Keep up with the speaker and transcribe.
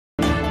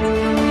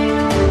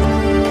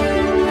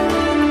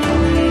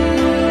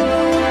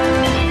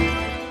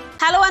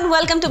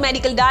welcome to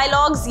Medical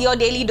Dialogues, your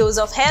daily dose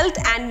of health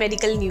and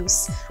medical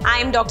news. I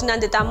am Dr.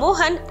 Nandita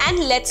Mohan and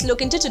let's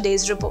look into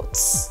today's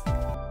reports.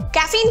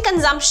 Caffeine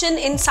consumption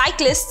in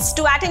cyclists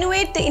to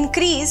attenuate the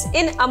increase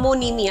in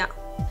ammonemia.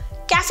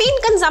 Coffee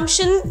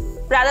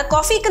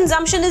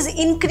consumption is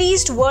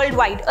increased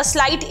worldwide, a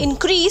slight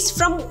increase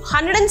from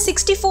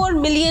 164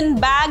 million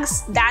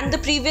bags than the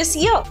previous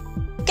year.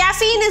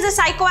 Caffeine is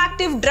a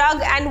psychoactive drug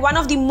and one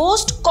of the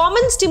most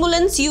common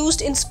stimulants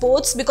used in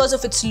sports because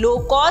of its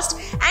low cost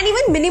and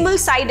even minimal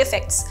side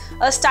effects.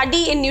 A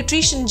study in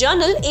Nutrition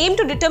Journal aimed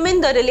to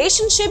determine the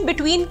relationship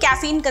between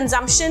caffeine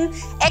consumption,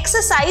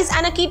 exercise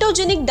and a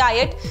ketogenic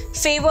diet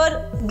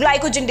favor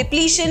glycogen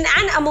depletion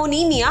and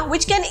ammonemia,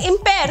 which can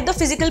impair the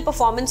physical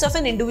performance of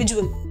an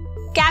individual.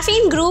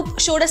 Caffeine group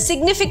showed a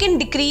significant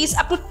decrease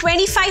up to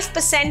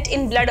 25%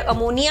 in blood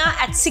ammonia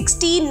at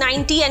 60,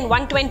 90 and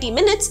 120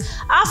 minutes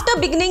after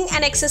beginning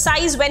an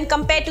exercise when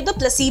compared to the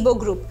placebo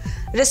group.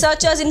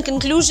 Researchers in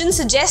conclusion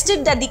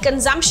suggested that the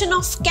consumption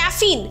of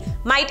caffeine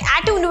might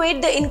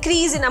attenuate the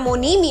increase in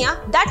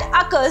ammonemia that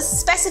occurs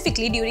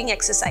specifically during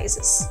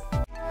exercises.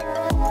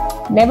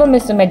 Never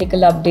miss a medical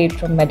update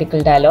from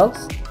Medical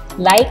Dialogues.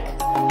 Like,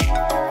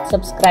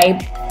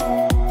 subscribe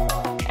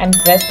and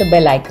press the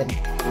bell icon.